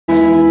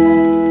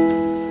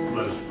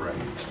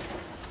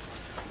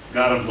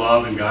God of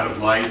love and God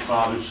of light,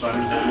 Father, Son,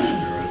 and Holy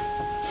Spirit,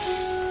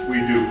 we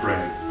do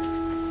pray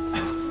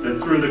that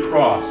through the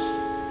cross,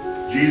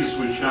 Jesus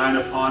would shine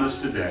upon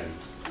us today,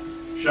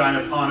 shine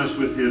upon us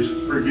with his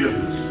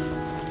forgiveness,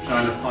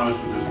 shine upon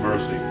us with his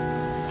mercy,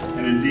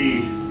 and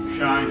indeed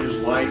shine his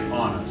light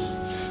on us,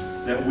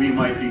 that we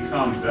might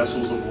become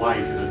vessels of light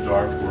in a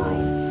dark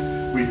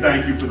world. We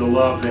thank you for the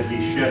love that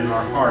he shed in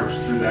our hearts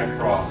through that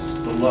cross,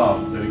 the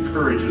love that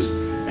encourages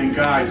and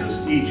guides us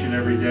each and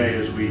every day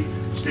as we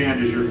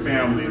stand as your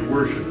family and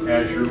worship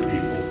as your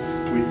people.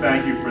 We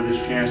thank you for this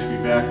chance to be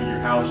back in your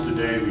house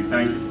today. We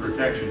thank you for the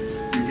protection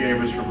you gave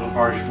us from the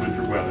harsh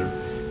winter weather.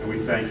 And we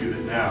thank you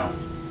that now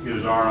it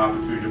is our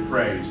opportunity to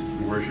praise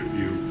and worship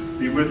you.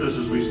 Be with us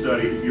as we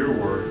study your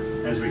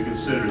word, as we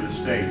consider the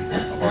state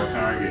of our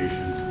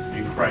congregation.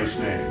 In Christ's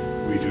name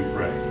we do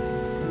pray.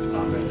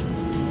 Amen.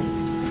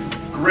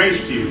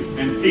 Grace to you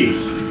and peace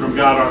from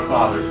God our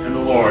Father and the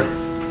Lord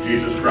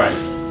Jesus Christ.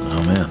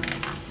 Amen.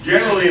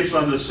 Generally, it's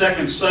on the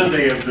second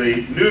Sunday of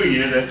the new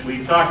year that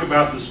we talk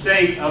about the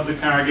state of the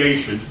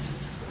congregation.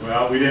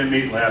 Well, we didn't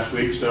meet last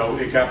week, so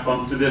it got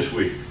bumped to this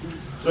week.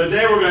 So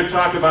today we're going to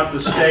talk about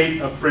the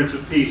state of Prince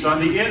of Peace. On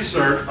the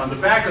insert, on the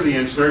back of the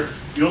insert,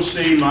 you'll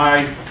see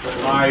my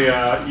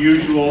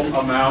usual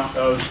amount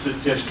of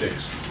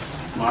statistics,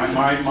 my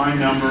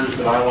numbers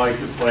that I like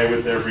to play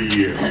with every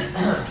year.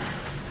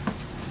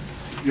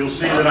 You'll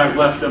see that I've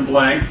left them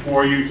blank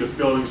for you to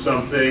fill in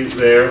some things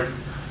there.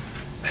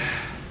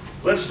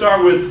 Let's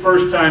start with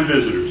first-time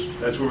visitors.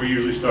 That's where we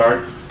usually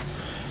start.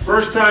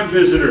 First-time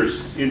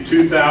visitors in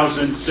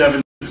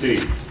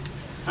 2017.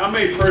 How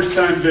many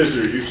first-time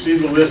visitors? You've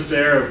seen the list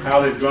there of how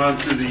they've gone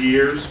through the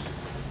years.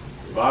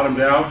 Bottomed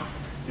out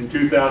in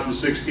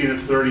 2016 at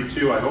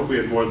 32. I hope we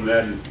had more than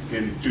that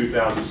in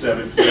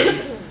 2017.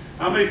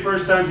 How many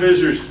first-time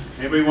visitors?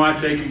 Anybody want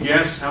to take a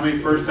guess? How many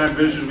first-time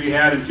visitors we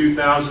had in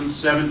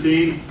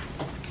 2017?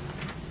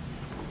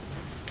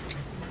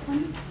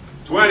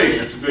 20.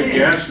 That's a good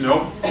guess.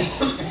 Nope.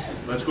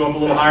 Let's go up a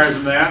little higher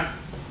than that.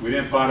 We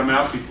didn't bottom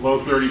out below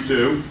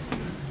 32.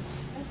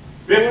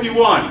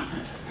 51.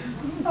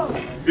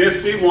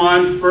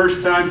 51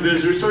 first-time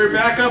visitors. So we're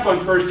back up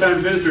on first-time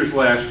visitors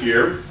last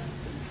year.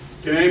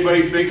 Can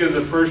anybody think of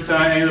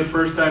any of the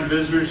first-time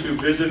visitors who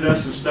visited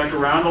us and stuck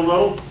around a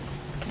little?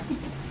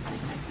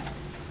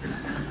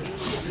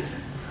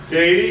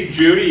 Katie,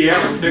 Judy,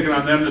 yeah, we're picking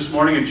on them this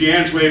morning, and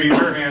Jan's waving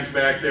her hands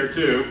back there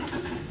too.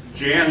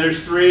 Jan, there's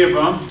 3 of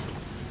them.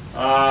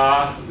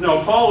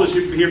 No, Paul was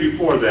here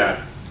before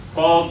that.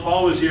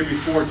 Paul was here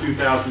before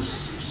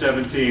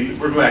 2017.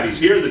 We're glad he's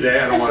here today.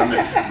 I don't want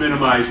to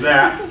minimize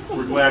that.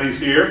 We're glad he's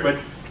here. But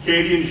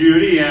Katie and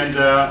Judy, and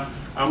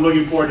I'm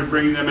looking forward to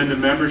bringing them into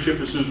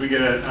membership as soon as we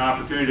get an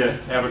opportunity to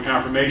have a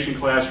confirmation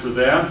class for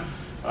them.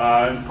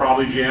 And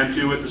probably Jan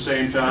too at the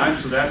same time,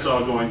 so that's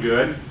all going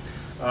good.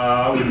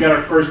 We've got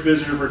our first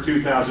visitor for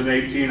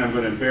 2018. I'm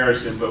going to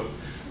embarrass him,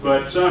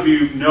 but some of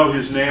you know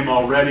his name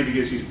already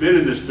because he's been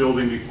in this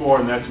building before,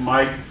 and that's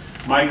Mike.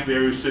 Mike there,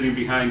 who's sitting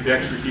behind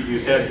Dexter keeping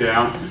his head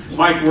down.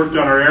 Mike worked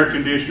on our air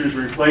conditioners,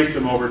 replaced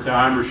them over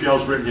time.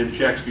 Rochelle's written him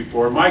checks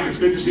before. Mike, it's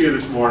good to see you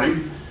this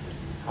morning.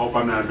 Hope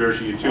I'm not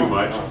embarrassing you too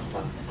much.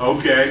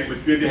 Okay,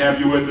 but good to have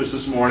you with us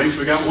this morning. So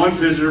we got one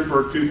visitor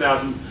for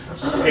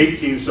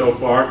 2018 so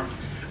far.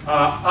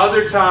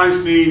 Other times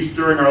means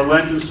during our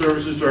Lenten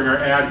services, during our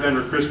Advent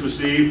or Christmas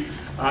Eve.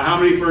 How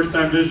many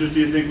first-time visitors do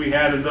you think we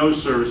had in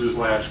those services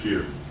last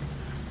year?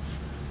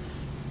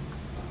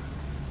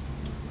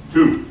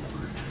 2.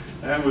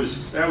 That was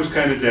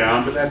kind of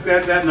down, but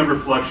that number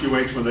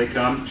fluctuates when they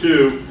come.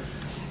 2.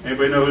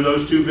 Anybody know who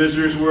those 2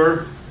 visitors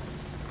were?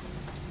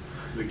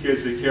 The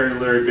kids that Karen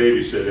and Larry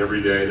babysit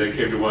every day. They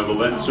came to one of the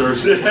Lenten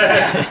services.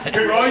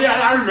 Oh yeah,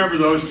 I remember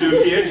those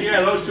 2 kids.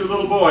 Yeah, those 2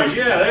 little boys.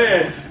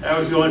 Yeah, that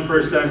was the only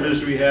first-time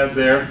visitor we had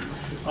there.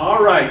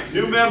 All right,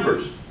 new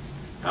members.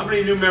 How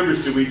many new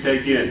members did we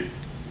take in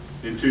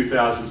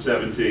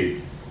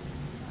 2017?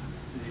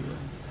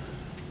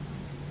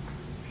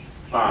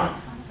 5.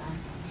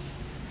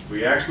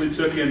 We actually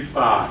took in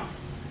 5.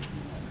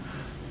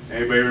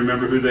 Anybody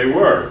remember who they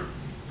were?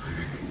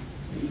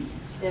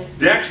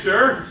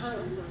 Dexter.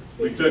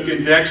 We took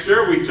in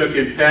Dexter. We took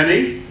in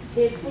Penny.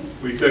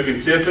 We took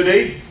in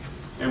Tiffany.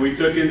 And we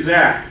took in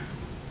Zach.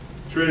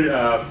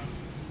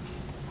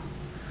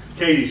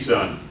 Katie's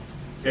son.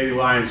 Katie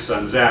Lyon's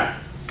son, Zach,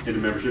 into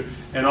membership.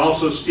 And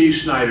also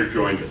Steve Snyder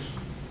joined us.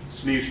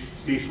 Steve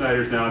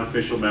Snyder is now an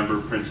official member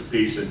of Prince of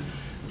Peace. And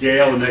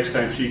Gail, the next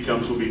time she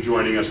comes, will be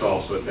joining us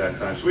also at that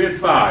time. So we had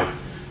 5.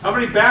 How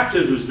many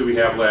baptisms did we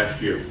have last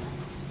year?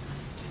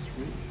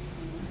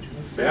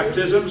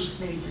 Baptisms?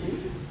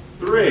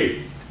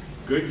 3.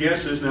 Good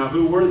guesses. Now,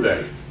 who were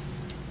they?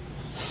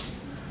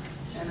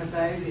 And a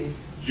baby.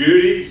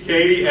 Judy,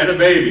 Katie, and a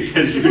baby,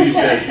 as Judy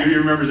says. Judy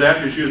remembers that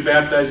because she was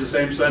baptized the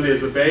same Sunday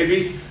as the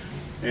baby.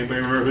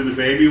 Anybody remember who the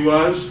baby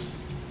was?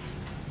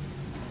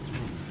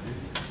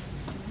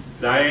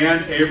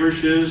 Diane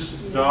Averish's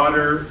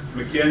daughter,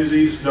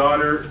 Mackenzie's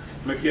daughter,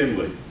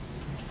 McKinley.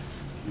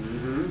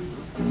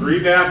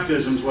 3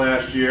 baptisms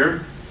last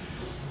year.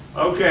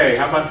 Okay,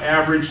 how about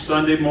average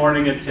Sunday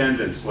morning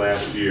attendance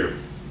last year?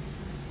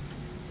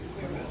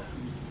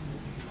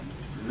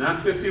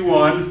 Not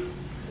 51,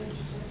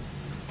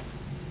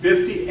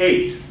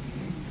 58.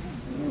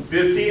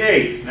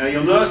 58. Now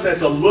you'll notice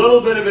that's a little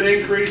bit of an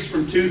increase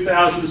from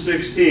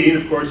 2016.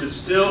 Of course, it's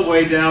still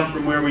way down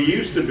from where we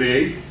used to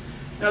be.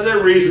 Now there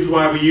are reasons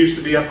why we used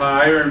to be up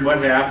higher and what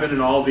happened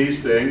and all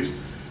these things.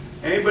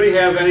 Anybody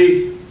have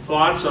any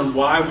thoughts on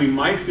why we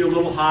might be a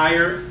little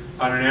higher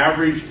on an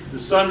average, the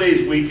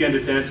Sunday's weekend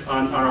attendance,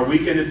 on our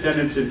weekend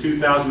attendance in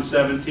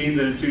 2017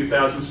 than in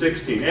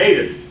 2016?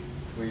 Aiden?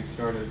 We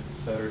started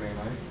Saturday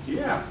night.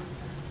 Yeah.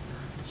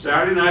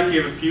 Saturday night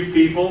gave a few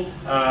people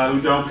who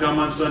don't come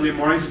on Sunday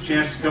mornings a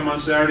chance to come on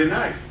Saturday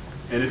night.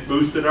 And it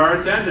boosted our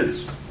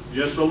attendance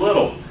just a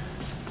little.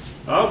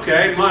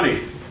 Okay, money.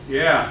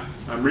 Yeah,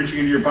 I'm reaching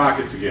into your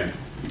pockets again.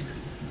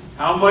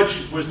 How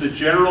much was the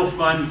general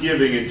fund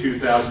giving in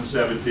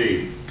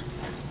 2017?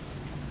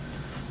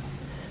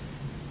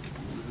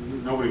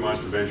 Nobody wants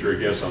to venture a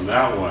guess on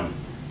that one.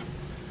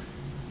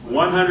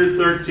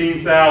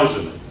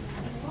 113,000.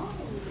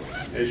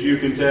 As you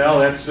can tell,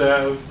 that's,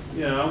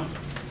 you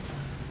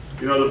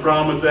know the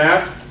problem with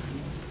that?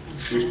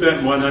 We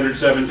spent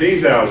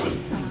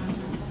 117,000.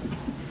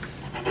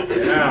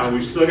 Yeah,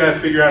 we still got to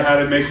figure out how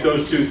to make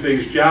those two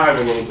things jive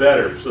a little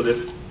better so that,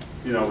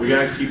 we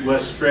got to keep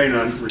less strain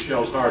on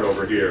Rochelle's heart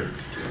over here.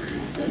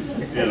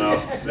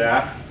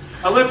 That.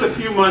 I left a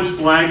few months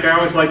blank. I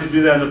always like to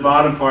do that in the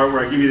bottom part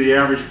where I give you the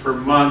average per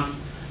month,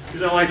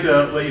 because I like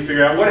to let you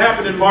figure out what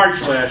happened in March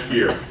last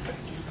year.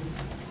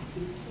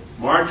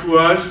 March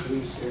was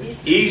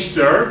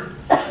Easter.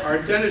 Our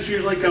attendance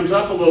usually comes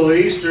up a little at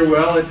Easter.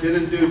 Well, it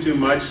didn't do too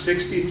much.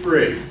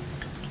 63.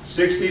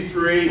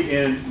 63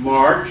 in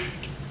March.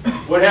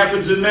 What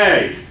happens in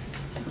May?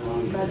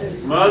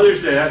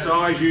 Mother's Day. That's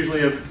always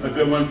usually a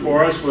good one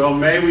for us. Well,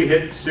 May we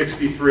hit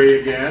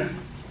 63 again.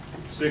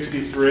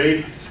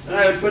 63. And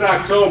I put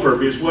October,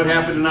 because what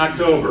happened in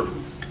October?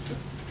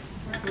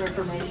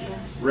 Reformation.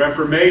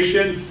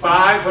 Reformation,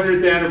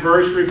 500th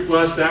anniversary,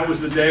 plus that was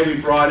the day we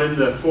brought in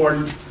the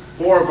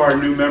four of our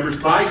new members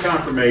by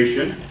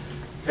confirmation.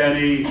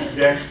 Penny,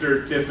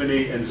 Dexter,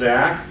 Tiffany, and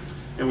Zach.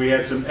 And we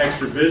had some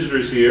extra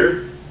visitors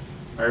here.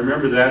 I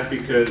remember that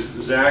because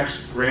Zach's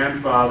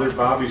grandfather,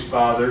 Bobby's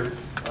father,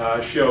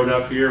 showed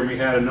up here, and we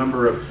had a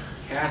number of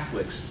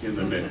Catholics in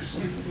the mix.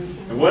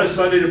 And what a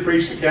Sunday to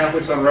preach to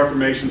Catholics on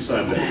Reformation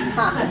Sunday.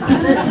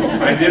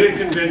 I didn't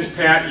convince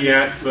Pat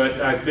yet,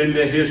 but I've been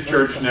to his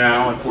church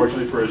now,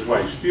 unfortunately for his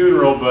wife's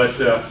funeral, but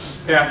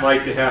Pat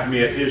liked to have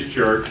me at his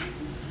church.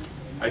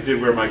 I did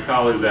wear my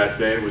collar that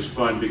day. It was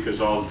fun because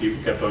all the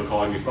people kept on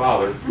calling me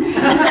father.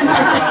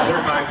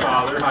 Hi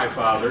father, hi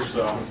father,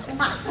 so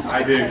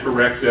I didn't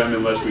correct them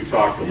unless we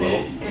talked a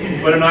little.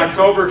 But in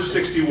October,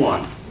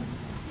 61.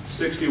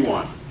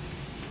 61.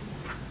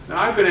 Now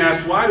I've been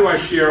asked, why do I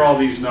share all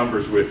these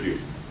numbers with you?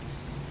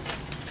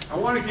 I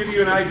want to give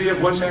you an idea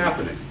of what's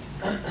happening.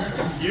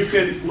 You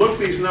can look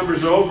these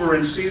numbers over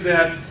and see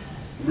that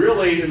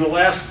really in the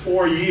last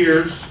 4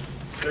 years,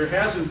 there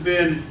hasn't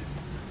been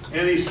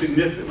any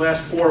significant,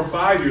 last 4 or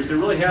 5 years, there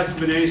really hasn't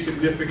been any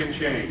significant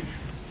change.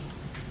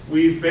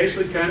 We've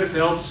basically kind of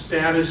held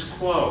status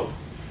quo.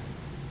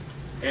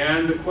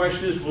 And the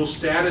question is, will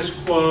status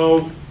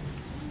quo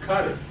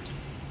cut it?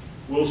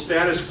 Will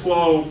status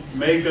quo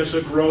make us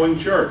a growing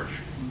church?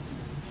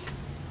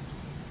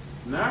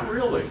 Not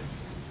really.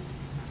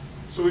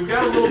 So we've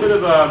got a little bit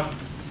of a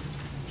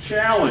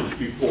challenge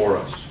before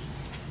us.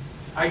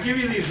 I give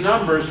you these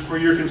numbers for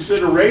your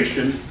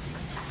consideration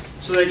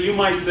so that you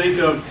might think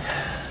of,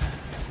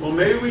 well,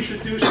 maybe we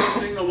should do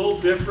something a little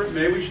different.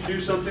 Maybe we should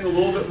do something a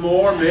little bit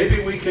more.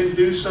 Maybe we can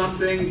do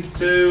something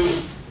to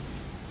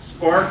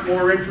spark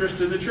more interest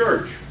in the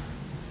church.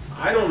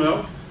 I don't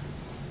know.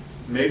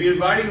 Maybe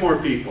inviting more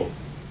people.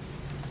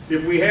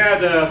 If we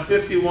had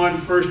 51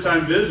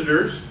 first-time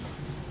visitors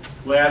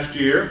last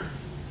year,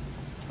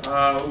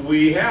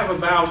 we have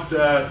about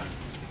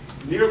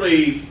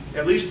nearly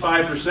at least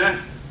 5%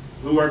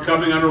 who are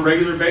coming on a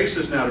regular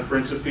basis now to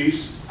Prince of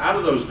Peace out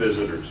of those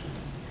visitors.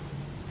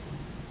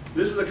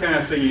 This is the kind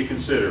of thing you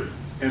consider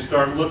and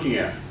start looking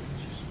at.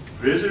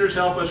 Visitors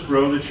help us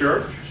grow the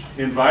church.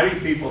 Inviting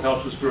people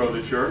helps us grow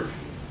the church.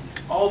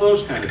 All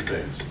those kind of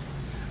things.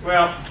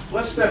 Well,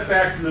 let's step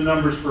back from the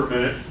numbers for a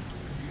minute.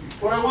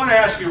 What I want to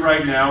ask you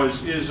right now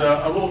is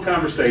a little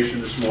conversation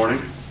this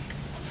morning.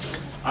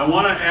 I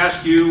want to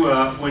ask you,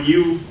 when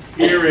you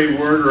hear a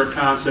word or a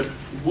concept,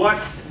 what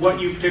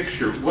you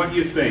picture, what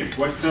you think,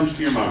 what comes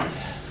to your mind.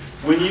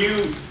 When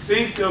you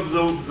think of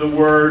the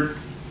word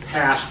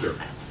pastor,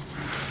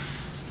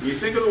 when you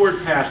think of the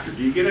word pastor,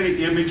 do you get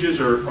any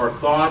images or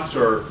thoughts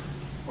or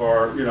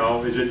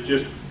is it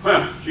just,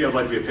 gee, I'd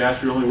like to be a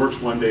pastor who only works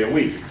 1 day a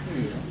week?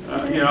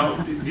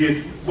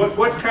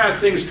 What kind of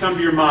things come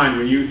to your mind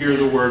when you hear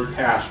the word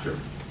pastor?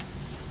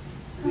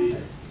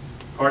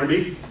 Pardon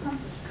me?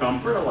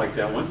 Comfort, I like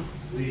that one.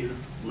 Leader.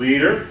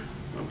 Leader,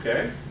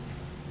 okay.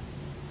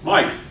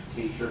 Mike?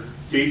 Teacher.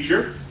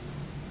 Teacher.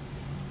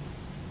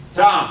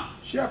 Tom?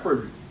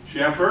 Shepherd.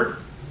 Shepherd.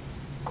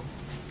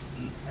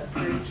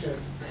 Preacher.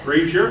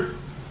 Preacher?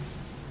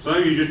 Some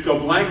of you just go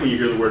blank when you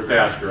hear the word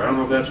pastor. I don't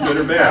know if that's good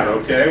or bad.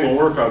 Okay, we'll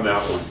work on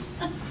that one.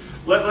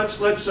 Let's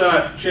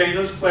change.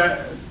 Let's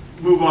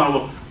move on a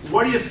little.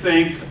 What do you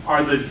think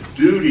are the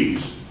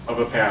duties of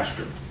a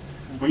pastor?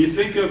 When you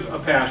think of a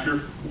pastor,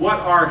 what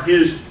are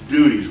his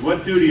duties?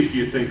 What duties do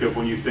you think of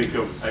when you think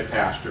of a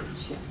pastor?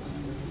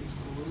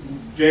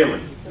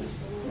 Jalen.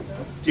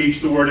 Teach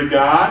the Word of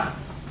God.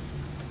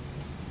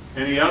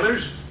 Any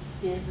others?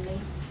 Visiting.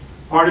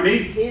 Pardon me?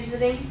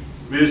 Visiting.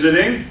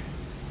 Visiting.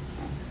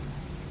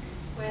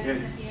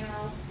 Weddings and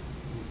funerals.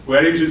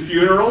 Weddings and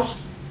funerals.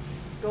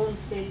 Go and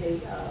see the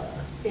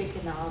sick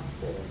in the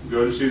hospital.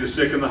 Go to see the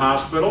sick in the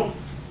hospital.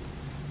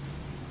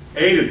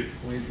 Aiden.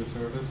 Lead the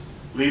service.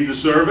 Lead the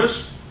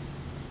service.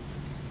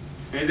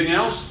 Anything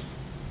else?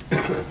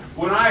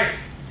 When I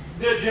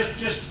did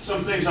just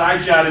some things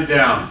I jotted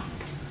down.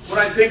 When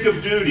I think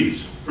of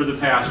duties for the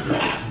pastor,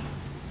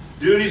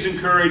 duties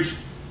encourage,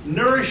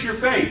 nourish your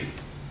faith.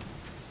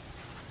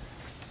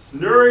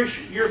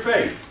 Nourish your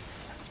faith.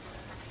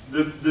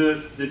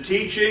 The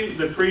teaching,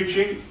 the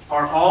preaching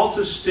are all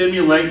to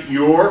stimulate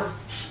your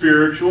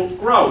spiritual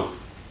growth.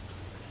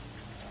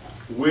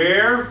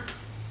 Where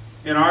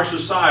in our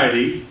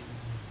society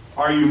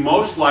are you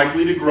most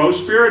likely to grow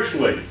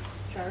spiritually?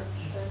 Church.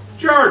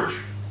 Church.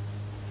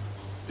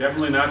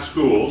 Definitely not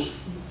schools,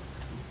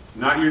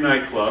 not your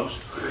nightclubs.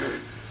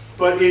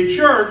 But in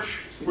church,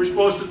 we're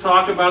supposed to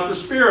talk about the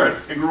Spirit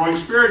and growing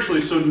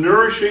spiritually, so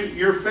nourishing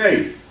your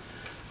faith.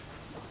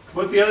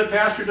 What the other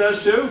pastor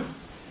does too?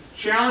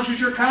 Challenges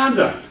your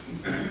conduct.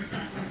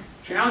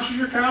 Challenges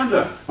your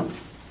conduct.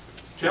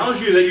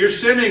 Tells you that you're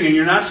sinning and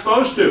you're not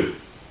supposed to.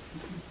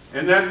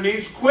 And that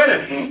means quit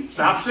it.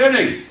 Stop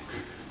sinning.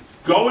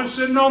 Go and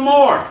sin no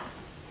more.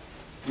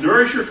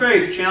 Nourish your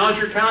faith. Challenge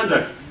your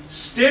conduct.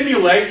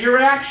 Stimulate your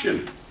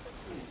action.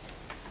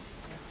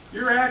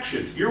 Your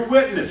action. Your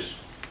witness.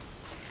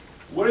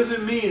 What does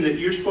it mean that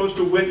you're supposed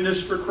to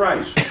witness for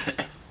Christ?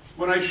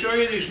 When I show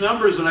you these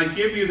numbers and I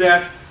give you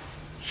that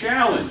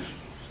challenge,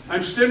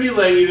 I'm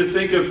stimulating you to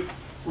think of,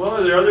 well,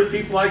 are there other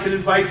people I can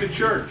invite to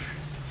church?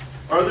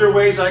 Are there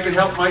ways I can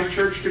help my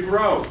church to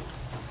grow?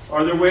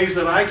 Are there ways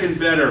that I can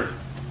better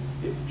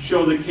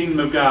show the kingdom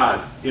of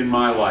God in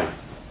my life?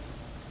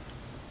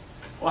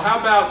 Well, how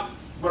about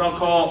what I'll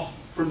call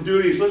from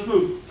duties? Let's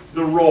move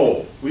the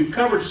role. We've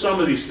covered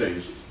some of these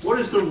things. What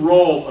is the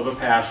role of a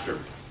pastor?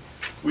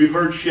 We've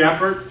heard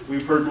shepherd,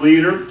 we've heard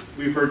leader,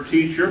 we've heard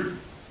teacher.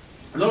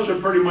 And those are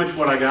pretty much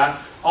what I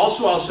got.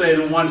 Also, I'll say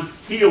the one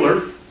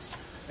healer.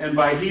 And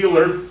by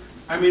healer,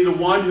 I mean the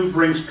one who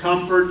brings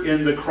comfort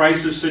in the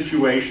crisis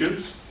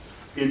situations,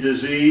 in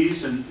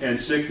disease and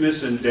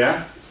sickness and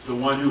death, the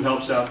one who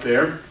helps out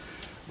there.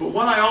 But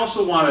what I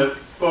also want to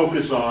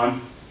focus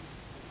on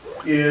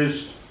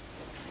is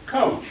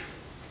coach.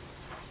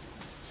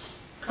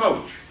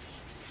 Coach.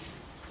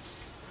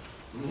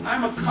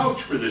 I'm a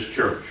coach for this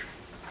church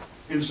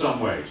in some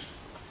ways.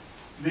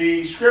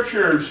 The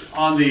scriptures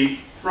on the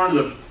front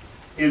of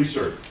the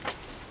insert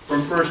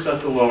from 1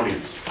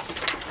 Thessalonians.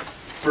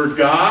 For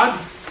God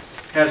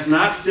has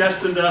not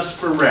destined us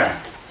for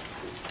wrath,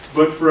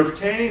 but for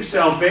obtaining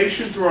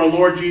salvation through our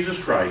Lord Jesus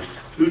Christ,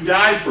 who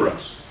died for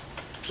us,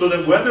 so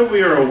that whether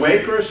we are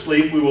awake or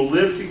asleep, we will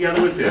live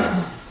together with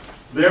him.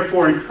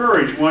 Therefore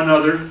encourage one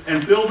another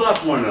and build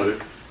up one another,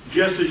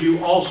 just as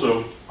you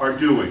also are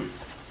doing.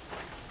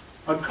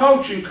 A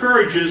coach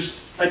encourages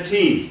a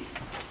team.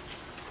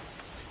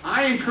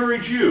 I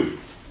encourage you.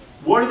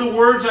 What are the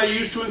words I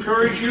use to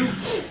encourage you?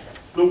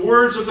 The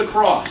words of the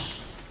cross.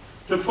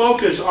 To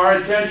focus our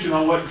attention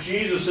on what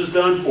Jesus has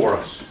done for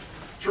us.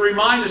 To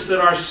remind us that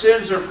our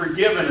sins are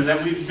forgiven and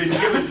that we've been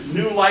given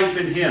new life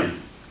in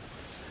him.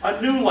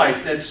 A new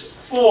life that's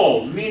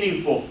full,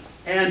 meaningful,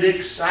 and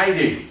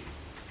exciting.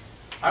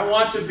 I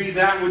want to be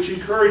that which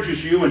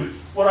encourages you, and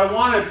what I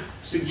want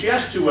to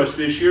suggest to us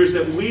this year is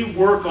that we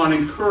work on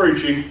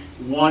encouraging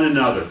one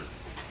another.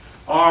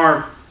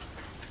 Our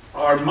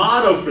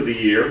motto for the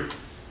year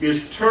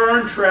is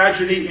turn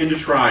tragedy into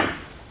triumph.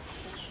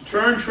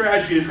 Turn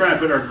tragedy into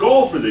triumph. But our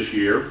goal for this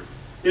year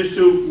is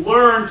to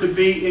learn to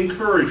be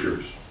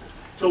encouragers.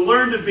 To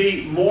learn to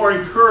be more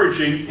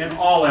encouraging in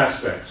all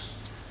aspects.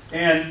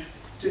 And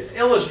to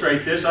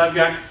illustrate this, I've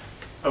got,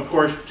 of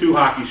course, 2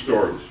 hockey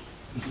stories.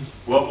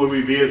 What would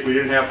we be if we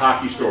didn't have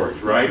hockey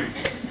stories, right?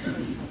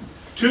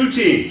 2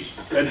 teams,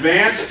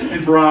 advanced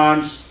and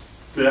bronze.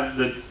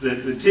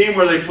 The team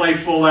where they play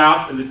full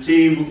out and the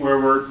team where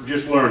we're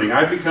just learning.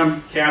 I've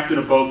become captain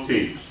of both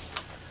teams.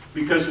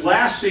 Because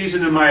last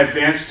season in my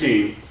advanced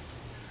team,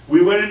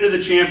 we went into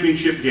the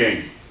championship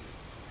game.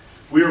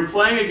 We were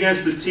playing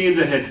against the team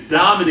that had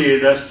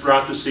dominated us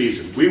throughout the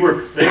season. They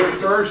were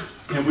first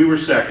and we were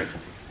second.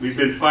 We've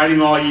been fighting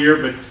all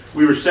year, but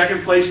we were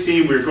second place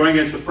team. We were going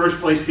against the first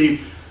place team.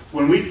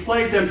 When we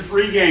played them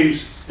 3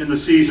 games in the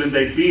season,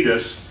 they beat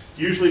us,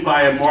 usually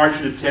by a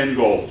margin of 10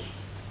 goals.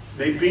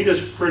 They beat us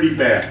pretty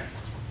bad.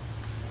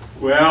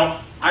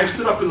 Well, I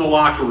stood up in the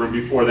locker room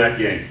before that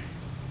game.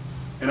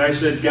 And I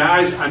said,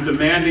 guys, I'm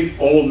demanding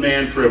old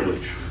man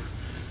privilege.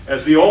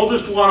 As the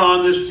oldest one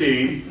on this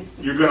team,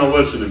 you're going to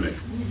listen to me.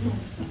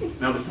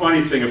 Now the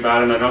funny thing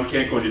about it, and I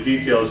can't go into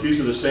details, these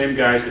are the same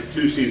guys that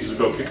 2 seasons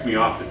ago kicked me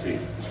off the team.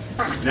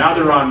 Now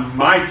they're on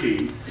my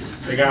team,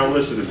 they got to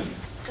listen to me.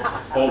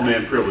 Old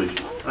man privilege.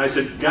 And I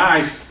said,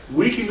 guys,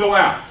 we can go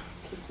out.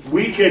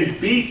 We can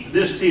beat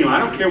this team. I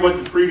don't care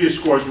what the previous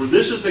scores were.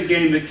 This is the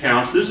game that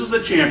counts. This is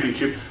the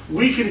championship.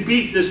 We can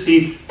beat this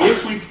team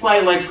if we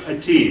play like a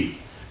team.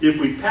 If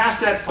we pass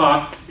that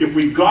puck, if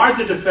we guard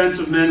the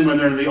defensive men when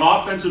they're in the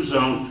offensive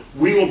zone,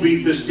 we will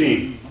beat this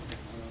team.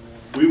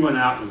 We went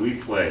out and we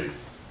played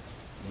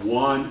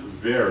one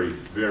very,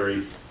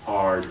 very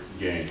hard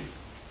game.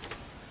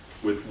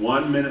 With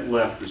 1 minute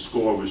left, the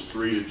score was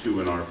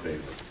 3-2 in our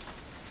favor.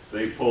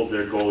 They pulled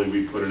their goalie,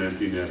 we put an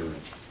empty netter in.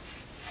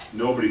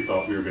 Nobody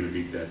thought we were going to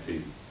beat that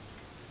team.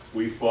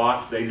 We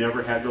fought, they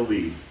never had the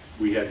lead.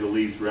 We had the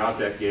lead throughout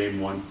that game,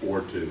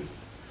 1-4-2.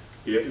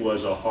 It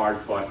was a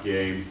hard-fought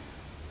game.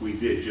 We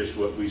did just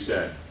what we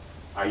said.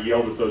 I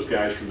yelled at those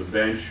guys from the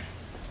bench.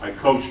 I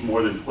coached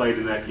more than played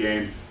in that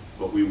game,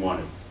 but we won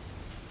it.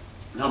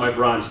 Now my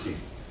bronze team.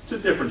 It's a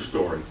different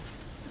story.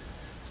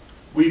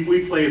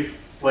 We play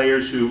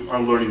players who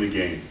are learning the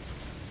game.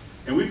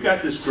 And we've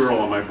got this girl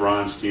on my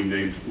bronze team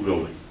named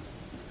Lily.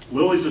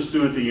 Lily's a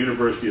student at the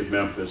University of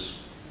Memphis,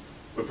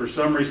 but for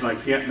some reason I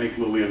can't make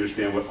Lily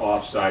understand what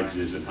offsides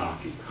is in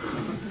hockey.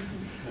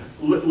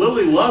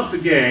 Lily loves the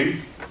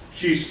game.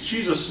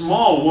 She's a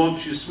small woman,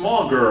 she's a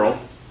small girl.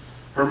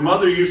 Her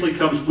mother usually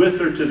comes with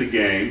her to the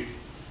game.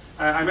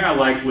 I mean, I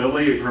like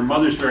Lily. Her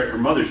mother's,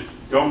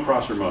 don't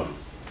cross her mother.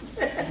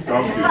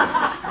 Don't do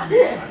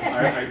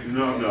that.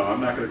 No,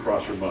 I'm not going to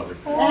cross her mother.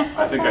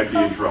 I think I'd be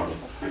in trouble.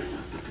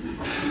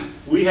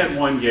 We had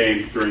one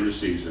game during the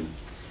season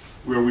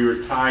where we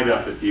were tied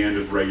up at the end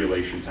of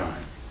regulation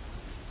time.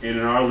 And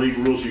in our league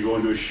rules, you go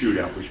into a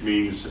shootout, which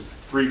means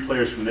 3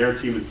 players from their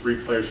team and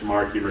 3 players from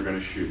our team are going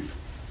to shoot.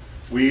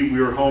 We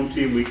were home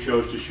team, we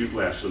chose to shoot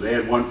less. So they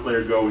had 1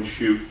 player go and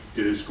shoot,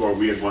 didn't score.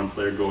 We had 1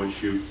 player go and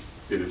shoot,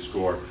 didn't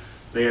score.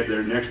 They had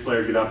their next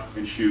player get up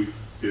and shoot,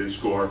 didn't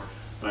score.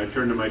 And I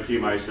turned to my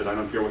team, I said, I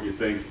don't care what you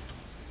think.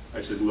 I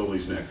said,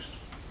 Lily's next.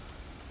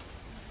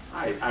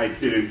 I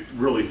didn't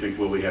really think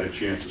Lily had a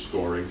chance of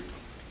scoring,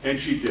 and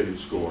she didn't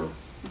score.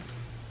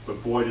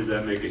 But boy, did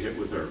that make a hit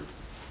with her,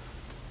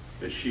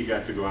 that she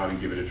got to go out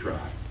and give it a try.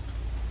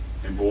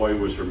 And boy,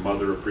 was her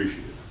mother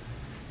appreciative.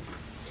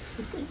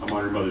 I'm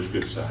on her mother's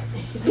good side.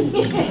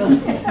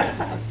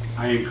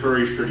 I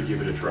encouraged her to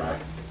give it a try.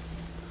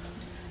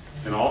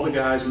 And all the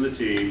guys on the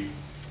team,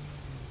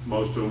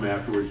 most of them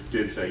afterwards,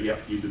 did say, yep,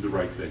 you did the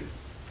right thing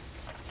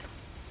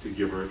to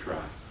give her a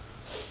try.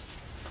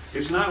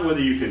 It's not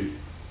whether you can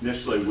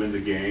necessarily win the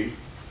game.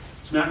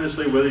 It's not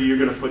necessarily whether you're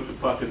going to put the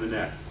puck in the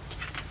net.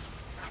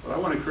 But I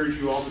want to encourage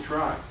you all to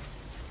try.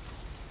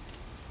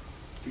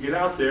 To get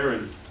out there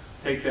and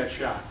take that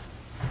shot.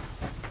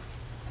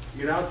 To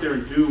get out there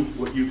and do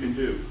what you can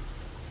do.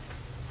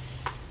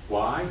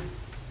 Why?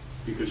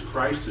 Because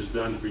Christ has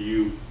done for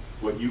you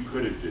what you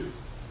couldn't do.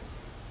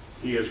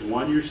 He has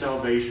won your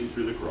salvation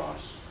through the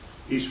cross.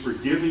 He's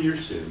forgiven your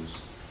sins.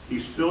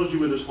 He's filled you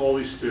with His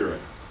Holy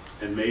Spirit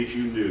and made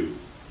you new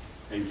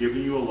and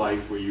given you a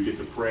life where you get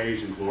to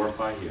praise and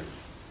glorify Him.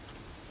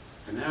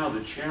 And now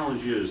the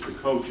challenge is, the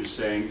coach is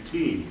saying,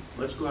 team,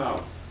 let's go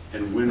out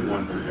and win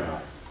one for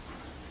God.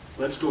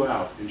 Let's go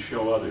out and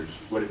show others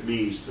what it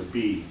means to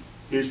be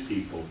His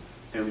people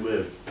and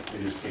live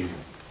in His kingdom.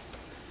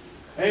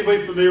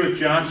 Anybody familiar with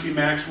John C.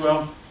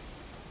 Maxwell?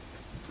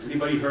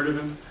 Anybody heard of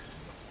him?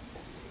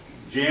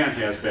 Jan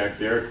has back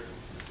there.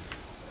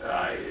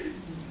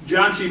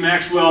 John C.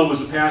 Maxwell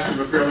was a pastor of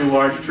a fairly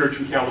large church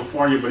in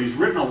California, but he's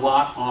written a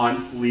lot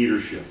on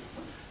leadership.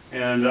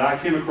 And I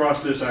came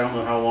across this, I don't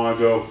know how long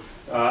ago,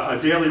 a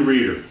daily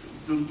reader,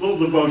 little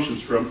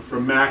devotions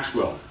from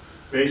Maxwell,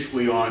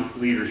 basically on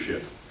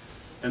leadership.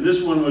 And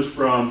this one was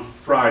from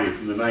Friday,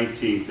 from the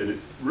 19th, and it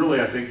really,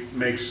 I think,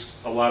 makes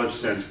a lot of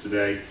sense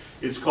today.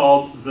 It's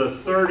called the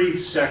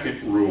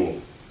 30-second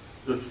rule.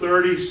 The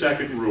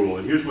 30-second rule.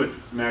 And here's what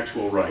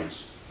Maxwell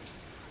writes.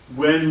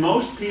 When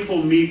most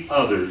people meet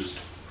others,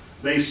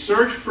 they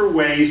search for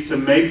ways to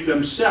make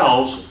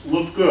themselves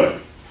look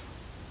good.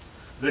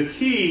 The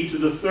key to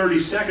the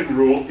 30-second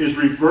rule is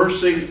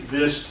reversing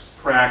this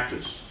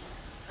practice.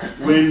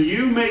 When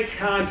you make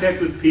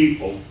contact with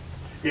people,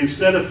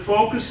 instead of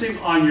focusing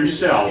on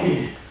yourself,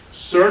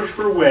 search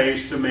for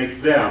ways to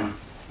make them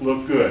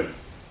look good.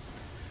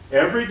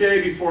 Every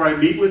day before I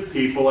meet with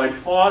people, I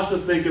pause to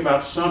think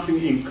about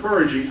something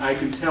encouraging I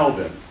can tell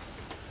them.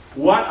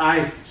 What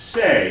I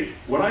say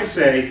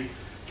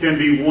can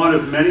be one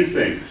of many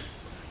things.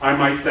 I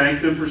might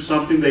thank them for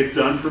something they've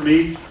done for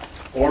me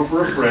or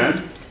for a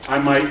friend. I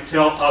might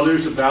tell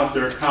others about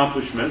their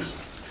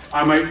accomplishments.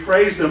 I might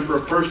praise them for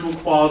a personal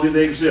quality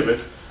they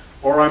exhibit,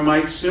 or I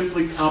might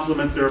simply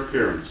compliment their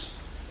appearance.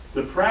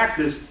 The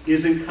practice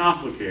isn't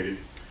complicated,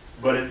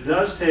 but it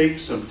does take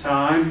some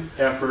time,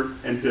 effort,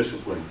 and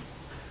discipline.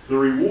 The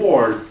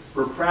reward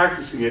for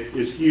practicing it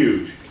is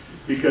huge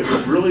because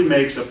it really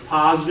makes a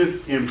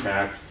positive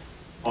impact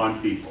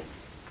on people.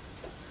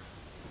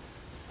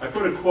 I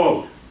put a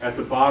quote at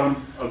the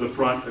bottom of the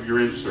front of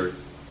your insert.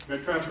 I'm going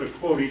to try to put a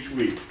quote each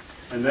week.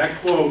 And that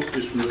quote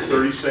is from the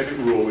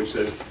 30-second rule, which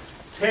says,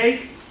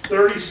 take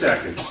 30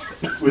 seconds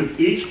with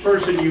each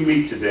person you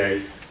meet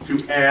today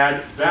to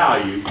add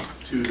value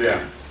to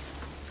them.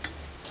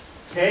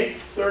 Take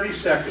 30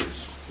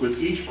 seconds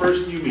with each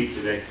person you meet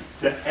today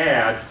to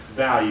add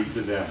value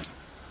to them.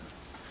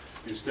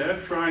 Instead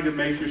of trying to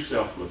make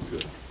yourself look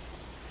good,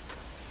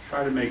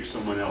 try to make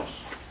someone else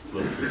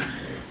look good.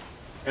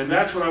 And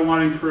that's what I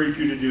want to encourage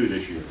you to do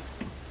this year,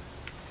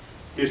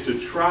 is to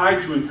try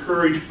to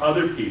encourage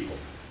other people.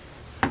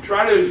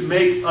 Try to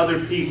make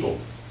other people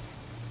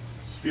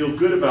feel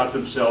good about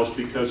themselves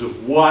because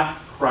of what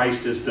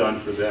Christ has done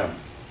for them.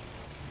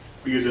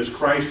 Because as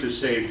Christ has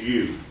saved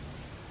you,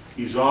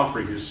 He's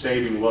offering His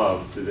saving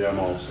love to them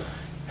also.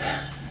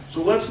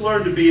 So let's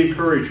learn to be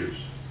encouragers,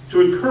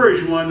 to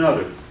encourage one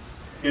another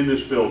in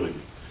this building,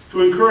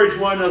 to encourage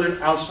one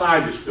another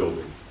outside this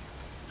building,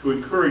 to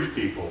encourage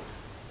people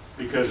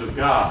because of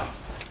God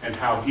and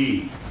how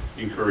He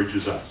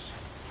encourages us.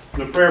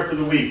 The prayer for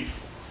the week,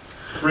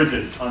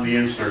 printed on the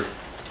insert,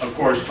 of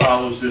course,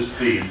 follows this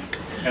theme.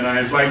 And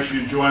I invite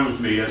you to join with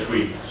me as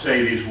we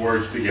say these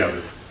words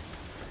together.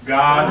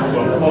 God who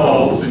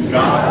upholds and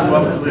God who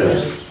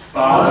uplifts,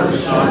 Father,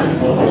 Son, and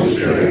Holy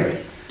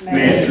Spirit,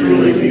 may it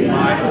truly be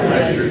my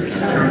pleasure to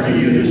turn to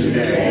you this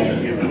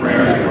day in prayer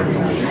and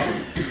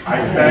worship.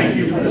 I thank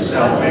you for the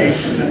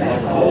salvation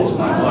that upholds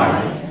my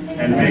life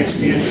and makes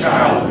me a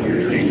child of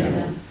your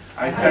kingdom.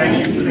 I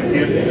thank you for the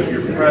gift of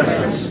your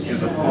presence in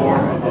the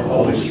form of the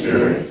Holy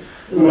Spirit,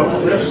 who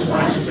uplifts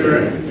my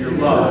spirit with your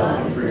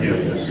love and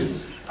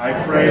forgiveness. I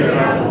pray that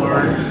I will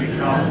learn to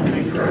become an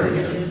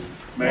encourager.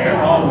 May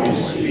I always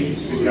speak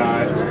to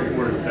God's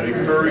word that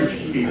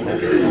encourage people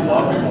to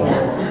love more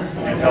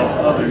and help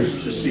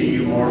others to see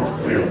you more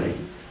clearly.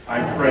 I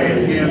pray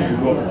to Him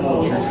who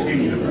upholds your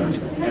kingdom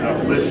and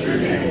uplifts your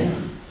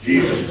name,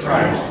 Jesus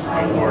Christ,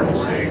 my Lord and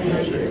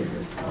Savior.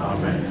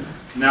 Amen.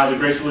 Now the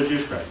grace of the Lord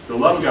Jesus Christ, the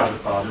love of God the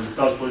Father, and the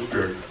fellowship of the Holy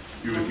Spirit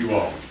be with you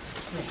all.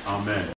 Amen.